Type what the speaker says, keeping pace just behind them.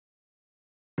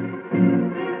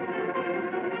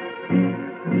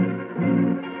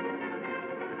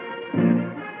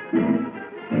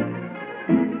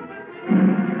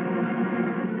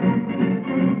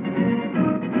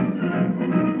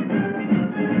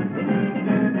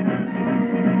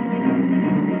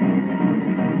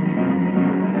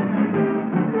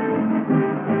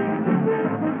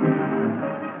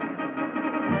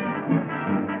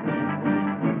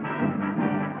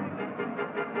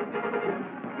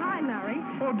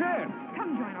you're dead.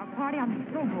 Come join our party. I'm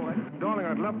so bored. Darling,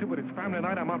 I'd love to, but it's family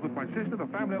night. I'm out with my sister, the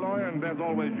family lawyer, and there's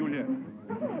always Juliet.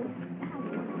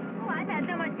 Oh, I've had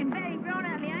so much confetti thrown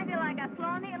at me, I feel like I've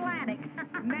flown the Atlantic.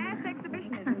 Mass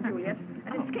exhibitionism, Juliet.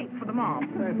 An escape for the mob.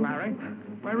 There's Larry.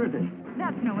 Where is he?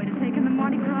 That's no way to take in the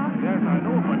Mardi Gras. Yes, I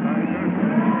know, but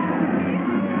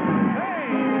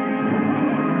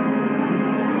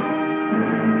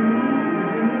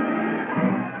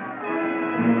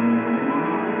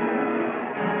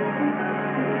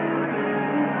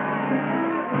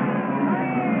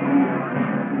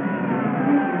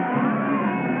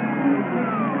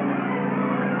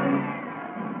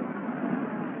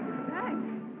Thanks.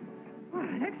 Well,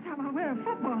 next time I'll wear a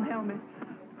football helmet.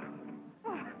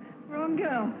 Oh, wrong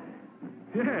girl.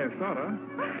 yeah, sort of.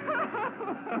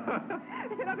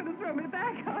 You're not going to throw me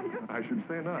back, are you? I should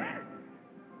say not.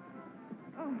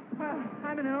 Oh, well,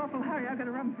 I'm in an awful hurry. I've got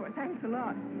to run for it. Thanks a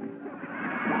lot.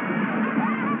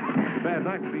 Bad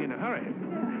night to be in a hurry.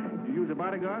 Yeah. You use a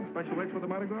bodyguard, special rates for the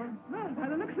Mardi Gras? Well, by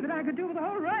the looks of it, I could do with a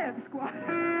whole riot squad.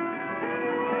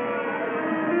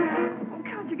 Oh,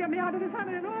 can't you get me out of this? I'm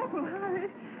in an awful hurry.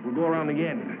 We'll go around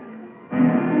again.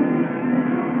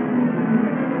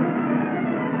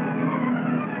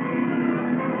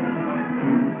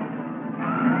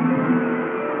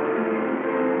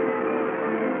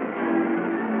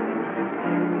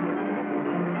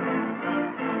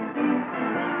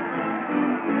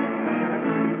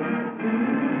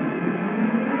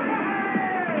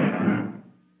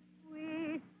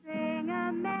 We sing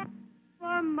a mass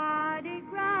for Mardi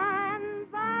Gras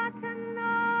and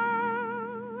Bacchanal.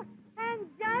 And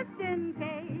just in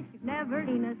case you've never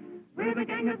seen us, We're the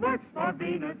gang that works for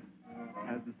Venus.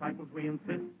 As disciples, we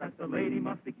insist that the lady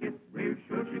must be kissed. We're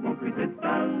sure she won't resist.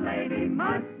 The lady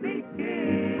must be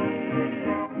kissed.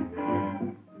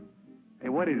 Hey,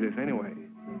 what is this, anyway?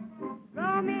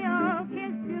 Romeo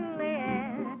kissed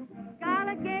Juliet.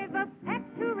 Scarlett gave a peck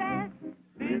to rest.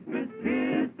 Dismiss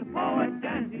kissed the poet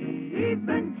Dante.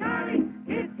 Even Charlie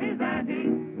kissed his auntie.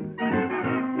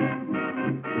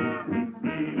 We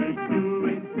really do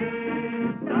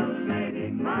insist the lady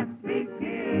must be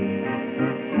kissed.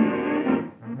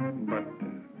 But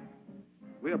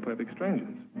we are perfect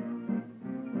strangers.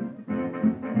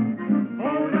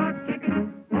 Hold our ticket,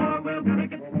 or we'll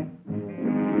kick it.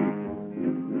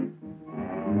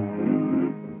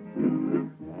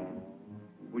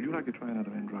 Would you like to try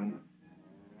another end run?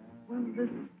 Well, this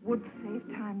would save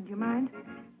time. Do you mind?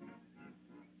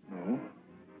 No.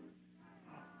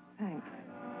 Thanks.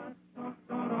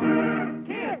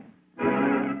 Kiss!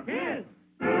 Kiss!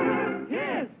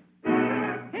 Kiss!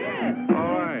 Kiss!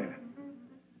 All right.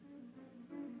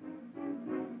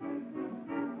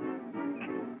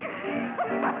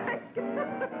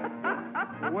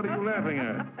 What are you laughing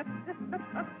at?